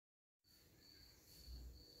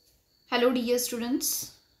Hello dear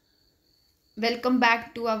students, welcome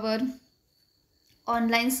back to our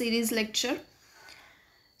online series lecture.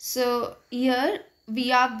 So here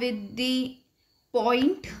we are with the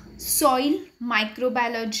point soil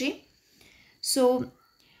microbiology. So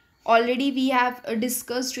already we have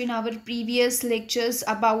discussed in our previous lectures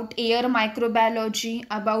about air microbiology,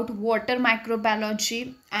 about water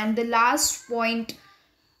microbiology, and the last point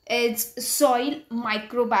is soil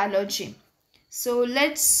microbiology. So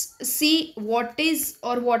let's see what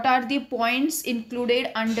are the points included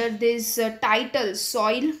under this title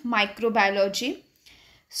soil microbiology.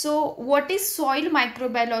 So what is soil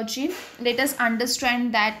microbiology? Let us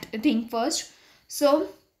understand that thing first. So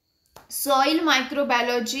soil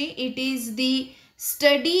microbiology, it is the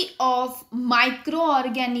study of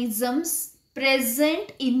microorganisms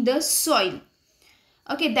present in the soil.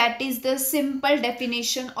 Okay, that is the simple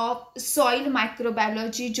definition of soil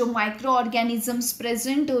microbiology. जो microorganisms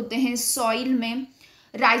present होते हैं soil में,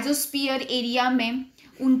 rhizosphere area में,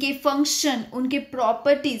 उनके function, उनके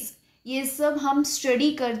properties, ये सब हम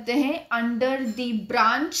study करते हैं under the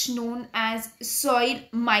branch known as soil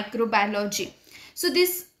microbiology. So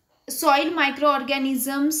this soil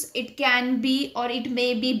microorganisms, it can be or it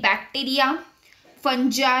may be bacteria,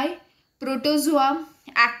 fungi, protozoa,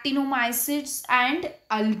 actinomycetes and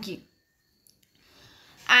algae.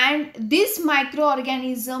 And these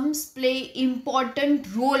microorganisms play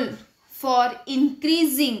important role for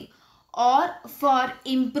increasing or for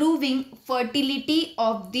improving fertility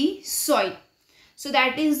of the soil. So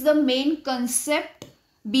that is the main concept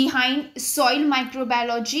behind soil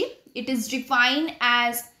microbiology. It is defined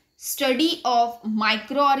as study of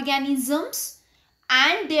microorganisms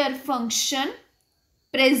and their function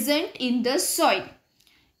present in the soil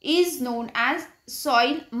is known as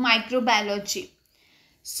soil microbiology.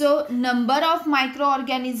 So number of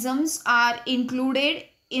microorganisms are included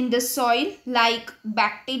in the soil like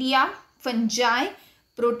bacteria, fungi,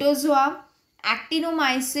 protozoa,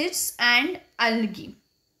 actinomycetes and algae.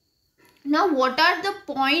 Now what are the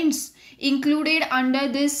points included under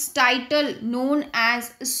this title known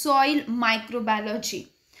as soil microbiology?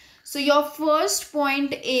 So your first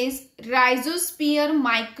point is Rhizosphere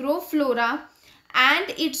microflora and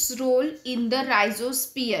its role in the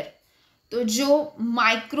rhizosphere. तो जो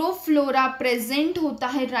microflora present होता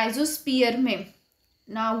है rhizosphere में,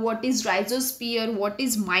 ना what is rhizosphere, what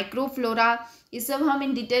is microflora, ये सब हम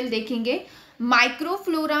in detail देखेंगे.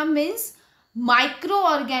 Microflora means micro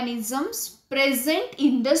organisms present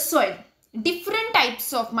in the soil. Different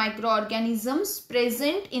types of micro organisms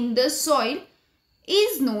present in the soil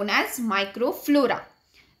is known as microflora.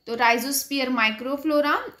 तो rhizosphere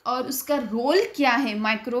microflora और उसका role क्या है,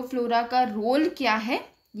 microflora का रोल क्या है,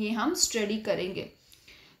 ये हम स्टडी करेंगे.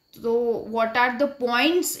 तो what are the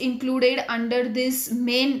points included under this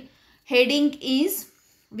main heading is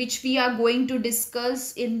which we are going to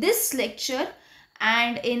discuss in this lecture,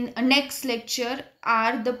 and in next lecture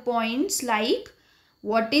are the points like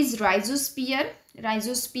what is rhizosphere,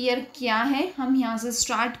 rhizosphere क्या है, हम यहाँ से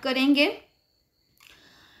start करेंगे.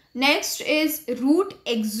 Next is root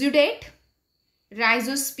exudate,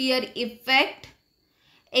 rhizosphere effect,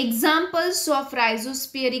 examples of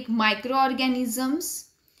rhizospheric microorganisms,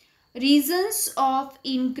 reasons of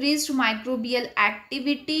increased microbial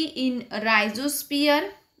activity in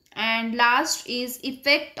rhizosphere, and last is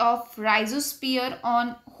effect of rhizosphere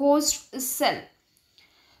on host cell.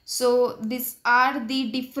 So these are the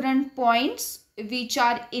different points which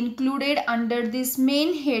are included under this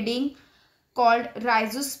main heading called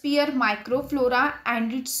rhizosphere microflora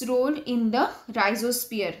and its role in the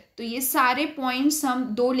rhizosphere. तो ये सारे points हम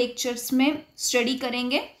दो lectures में study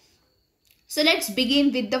करेंगे. So let's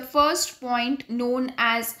begin with the first point known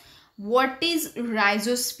as what is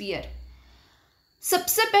rhizosphere.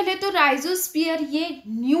 सबसे पहले तो rhizosphere ये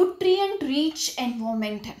nutrient rich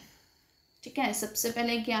environment है, ठीक है. सबसे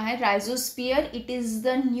पहले क्या है rhizosphere, it is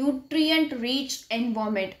the nutrient rich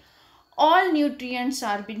environment. All nutrients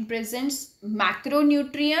are being present,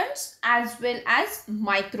 macronutrients as well as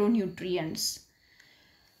micronutrients.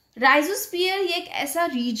 Rhizosphere ये एक ऐसा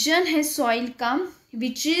region है soil का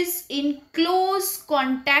which is in close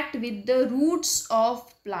contact with the roots of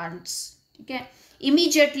plants, ठीक है.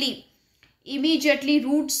 immediately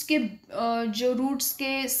roots के जो roots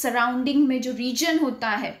के surrounding में जो region होता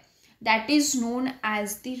है that is known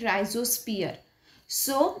as the rhizosphere.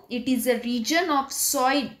 So it is a region of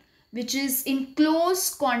soil which is in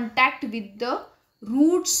close contact with the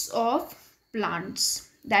roots of plants,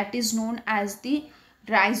 that is known as the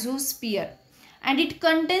rhizosphere, and it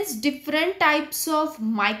contains different types of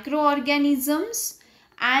microorganisms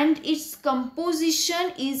and its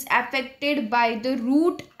composition is affected by the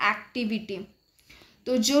root activity.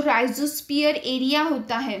 तो जो rhizosphere area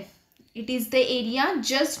होता है, it is the area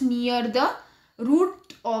just near the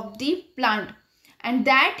root of the plant, and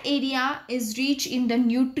that area is rich in the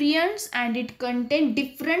nutrients and it contain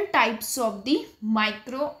different types of the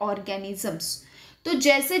microorganisms. तो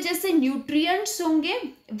जैसे जैसे nutrients होंगे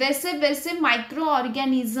वैसे वैसे माइक्रो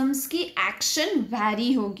ऑर्गेनिजम्स की action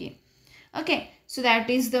vary होगी. Okay, so that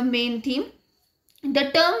is the main theme. The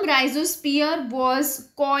term rhizosphere was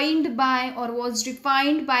coined by or was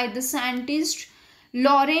defined by the scientist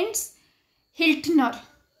Lawrence Hiltner.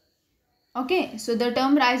 Okay, so the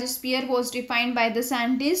term rhizosphere was defined by the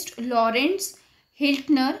scientist Lawrence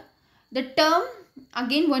Hiltner. The term,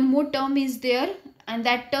 again one more term is there, and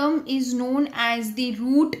that term is known as the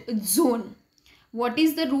root zone. What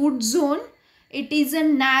is the root zone? It is a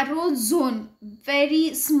narrow zone,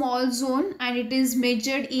 very small zone, and it is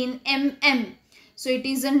measured in mm. So it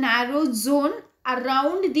is a narrow zone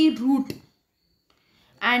around the root,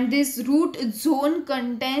 and this root zone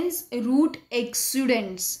contains root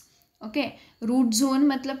exudants. Okay, root zone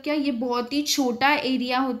मतलब क्या, ये बहुत ही छोटा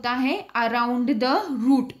area होता है around the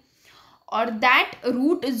root, or that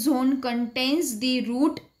root zone contains the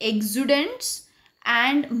root exudants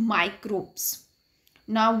and microbes.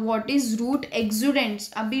 Now what is root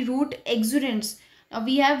exudants? अभी root exudants,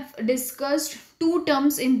 we have discussed two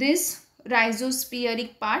terms in this rhizospheric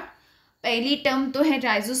part. पहली term तो है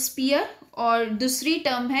rhizosphere और दूसरी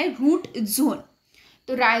term है root zone.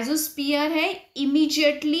 तो rhizosphere है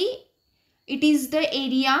immediately, it is the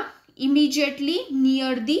area immediately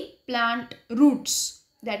near the plant roots,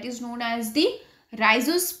 that is known as the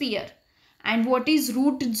rhizosphere. And what is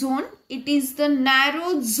root zone? It is the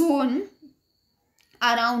narrow zone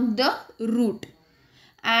around the root,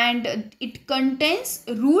 and it contains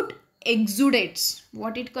root exudates.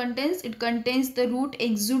 What it contains? It contains the root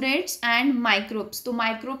exudates and microbes. तो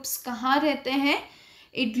microbes कहाँ रहते हैं?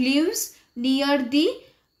 It lives near the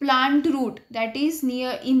plant root, that is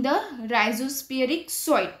near in the rhizospheric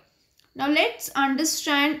soil. Now let's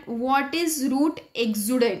understand what is root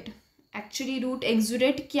exudate. Actually root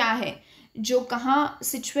exudate क्या है, जो कहाँ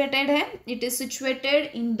situated है? It is situated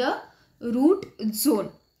in the root zone.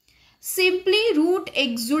 Simply root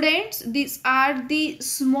exudants, these are the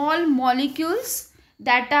small molecules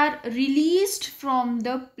that are released from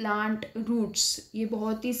the plant roots. ये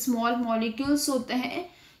बहुत ही small molecules होते हैं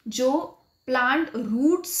जो plant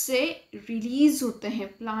roots से release होते हैं,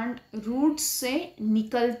 plant roots से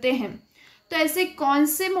निकलते हैं. तो ऐसे कौन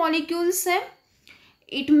से molecules हैं?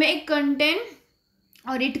 It may contain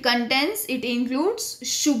or it contains, it includes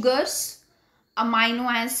sugars,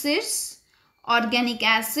 amino acids, organic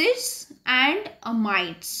acids and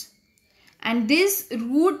amides. And this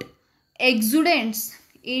root exudants,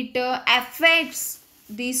 it affects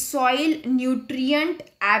the soil nutrient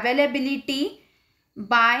availability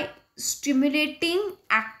by stimulating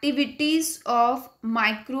activities of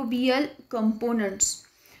microbial components.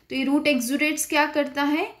 तो ये root exudates क्या करता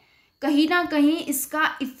है? कहीं ना कहीं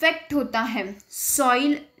इसका effect होता है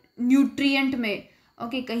सॉइल न्यूट्रिएंट में.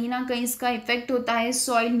 ओके, कहीं ना कहीं इसका इफेक्ट होता है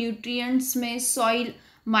सॉइल न्यूट्रिएंट्स में, सॉइल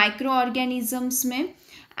माइक्रो ऑर्गेनिजम्स में,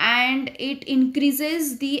 and it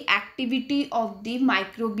increases the activity of the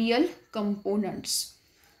microbial components.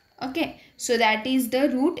 Okay, so that is the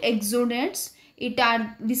root एक्सुडेंट्स.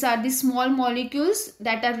 These are the small molecules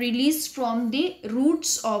that are released from the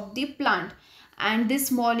roots of the plant, and these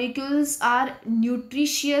molecules are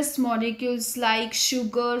nutritious molecules like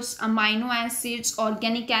sugars, amino acids,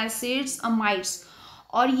 organic acids, amides.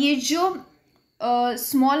 और ये जो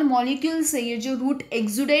small molecules है, ये जो root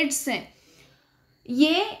exudates हैं,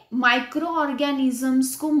 ये micro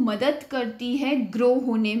organisms को मदद करती है ग्रो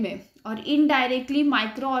होने में, और इनडायरेक्टली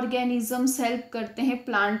माइक्रो ऑर्गेनिजम्स हेल्प करते हैं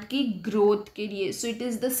प्लांट की ग्रोथ के लिए. So it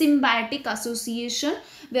is the symbiotic association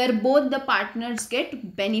where both the partners get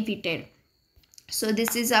benefited. So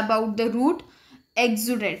this is about the root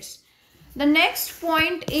exudates. The next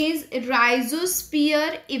point is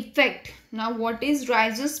rhizosphere effect. Now what is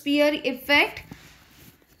rhizosphere effect?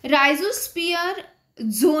 Rhizosphere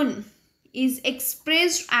zone is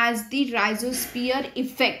expressed as the rhizosphere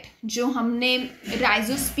effect. जो हमने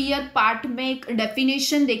rhizosphere part में एक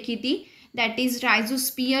definition देखी थी, that is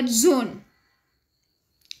rhizosphere zone,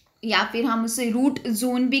 या फिर हम उसे root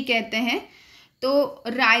zone भी कहते हैं. तो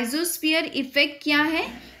rhizosphere effect क्या है?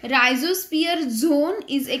 Rhizosphere zone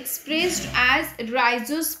is expressed as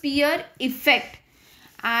rhizosphere effect,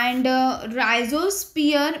 and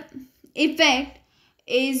rhizosphere effect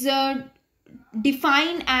is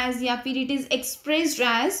defined as, या फिर it is expressed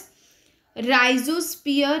as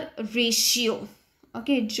rhizosphere ratio.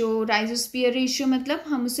 Okay, जो राइजोस्फीयर रेशियो मतलब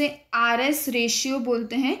हम उसे RS रेशियो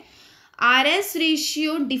बोलते हैं। RS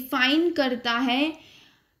रेशियो डिफाइन करता है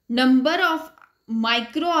number of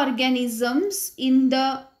micro organisms in the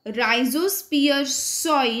rhizosphere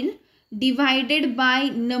soil divided by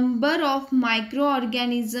number of micro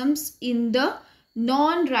organisms in the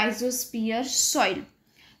non rhizosphere soil.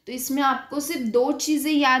 तो इसमें आपको सिर्फ 2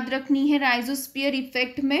 चीज़ें याद रखनी है राइजोस्फीयर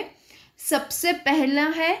इफेक्ट में। सबसे पहला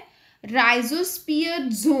है rhizosphere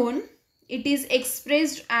zone, it is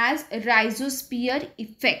expressed as rhizosphere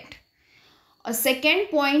effect. और सेकेंड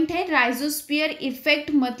पॉइंट है राइजोस्फीयर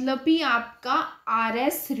इफेक्ट मतलब ही आपका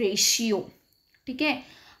RS रेशियो। ठीक है,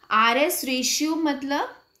 RS रेशियो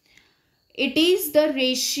मतलब it is the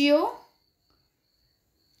ratio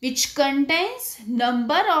which contains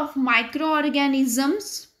number of microorganisms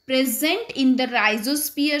present in the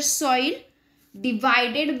rhizosphere soil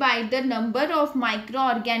divided by the number of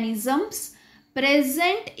microorganisms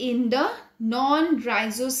present in the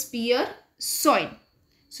non-rhizosphere soil.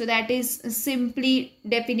 So that is simply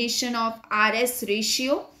definition of RS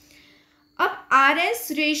ratio. अब RS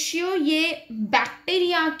ratio ये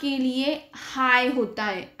bacteria के लिए high होता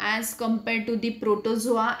है as compare to the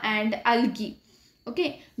protozoa and algae. Okay,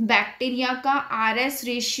 bacteria का RS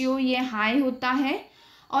ratio ये high होता है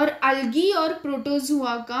और अल्गी और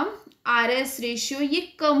प्रोटोजोआ का RS रेशियो ये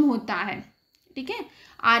कम होता है। ठीक है,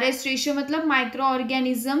 RS रेशियो मतलब micro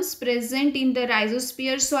organisms present in the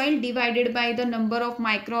rhizosphere soil divided by the number of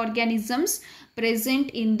micro organisms present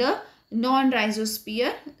in the non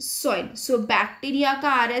rhizosphere soil. So bacteria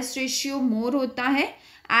का RS रेशियो मोर होता है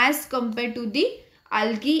as compare to the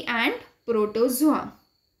algae and protozoa.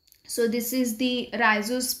 So this is the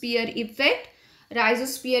rhizosphere effect.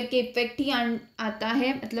 Rhizosphere के effect ही आता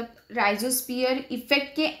है, मतलब rhizosphere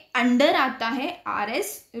effect के under आता है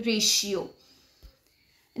RS ratio.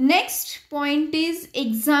 Next point is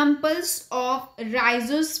examples of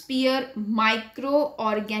rhizosphere micro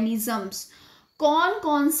organisms. कौन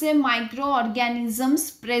कौन से माइक्रो ऑर्गेनिजम्स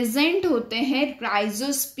प्रेजेंट होते हैं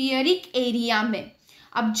राइजोस्फीयरिक एरिया में।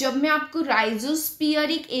 अब जब मैं आपको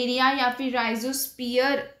राइजोस्फीयरिक एरिया या फिर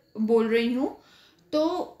राइजोस्फीयर बोल रही हूँ तो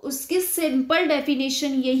उसकी सिंपल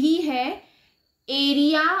डेफिनेशन यही है,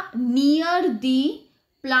 area near the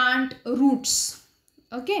plant roots.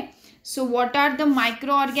 Okay, so what are the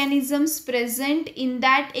micro organisms present in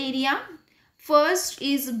that area. First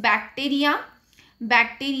is bacteria.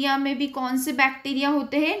 Bacteria में भी कौन से बैक्टीरिया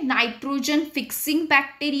होते हैं, नाइट्रोजन फिक्सिंग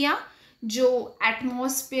बैक्टीरिया जो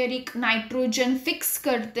एटमॉस्फेरिक नाइट्रोजन फिक्स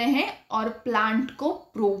करते हैं और प्लांट को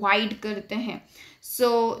प्रोवाइड करते हैं। So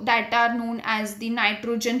that are known as the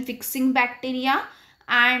nitrogen fixing bacteria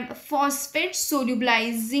and phosphate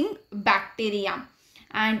solubilizing bacteria,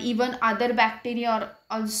 and even other bacteria are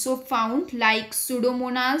also found like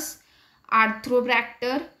Pseudomonas,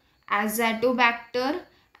 Arthropacter, Azotobacter,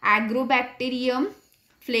 Agrobacterium,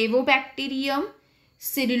 Flavobacterium,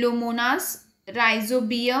 Cyrilomonas,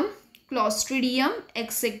 Rhizobium, Clostridium,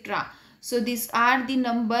 etc. So these are the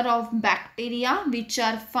number of bacteria which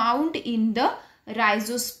are found in the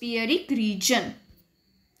rhizospheric region.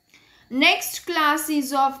 Next class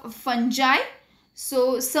is of fungi.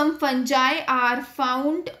 So some fungi are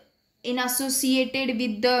found in associated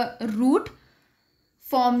with the root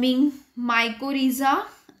forming mycorrhiza,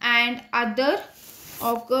 and other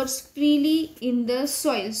occurs freely in the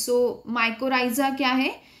soil. So mycorrhiza क्या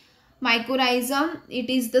है, mycorrhiza it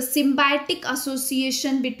is the symbiotic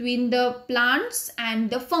association between the plants and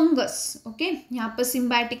the fungus. okay, यहाँ पर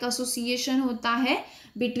symbiotic association होता है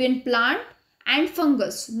between plant and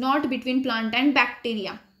fungus, not between plant and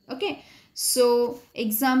bacteria. okay, so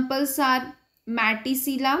examples are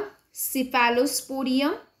Maticilla,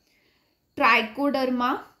 Cephalosporium,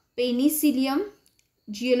 Trichoderma, Penicillium,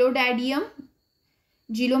 Gelodadium,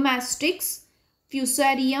 Gelomastrix,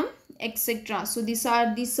 Fusarium, etc. So these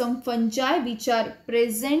are the some fungi which are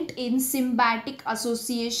present in symbiotic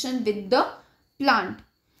association with the plant.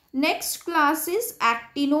 Next class is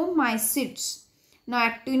actinomycetes. Now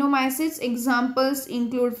actinomycetes examples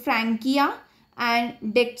include Frankia and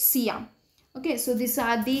Dexia. Okay, so these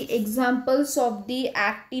are the examples of the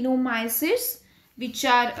actinomycetes which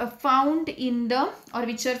are found in the or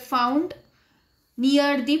which are found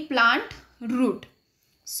near the plant root.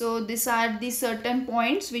 So these are the certain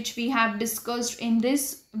points which we have discussed in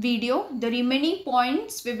this video. The remaining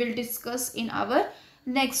points we will discuss in our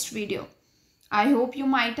next video. I hope you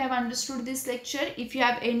might have understood this lecture. If you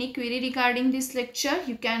have any query regarding this lecture,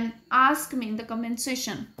 you can ask me in the comment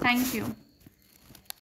section. Thank you.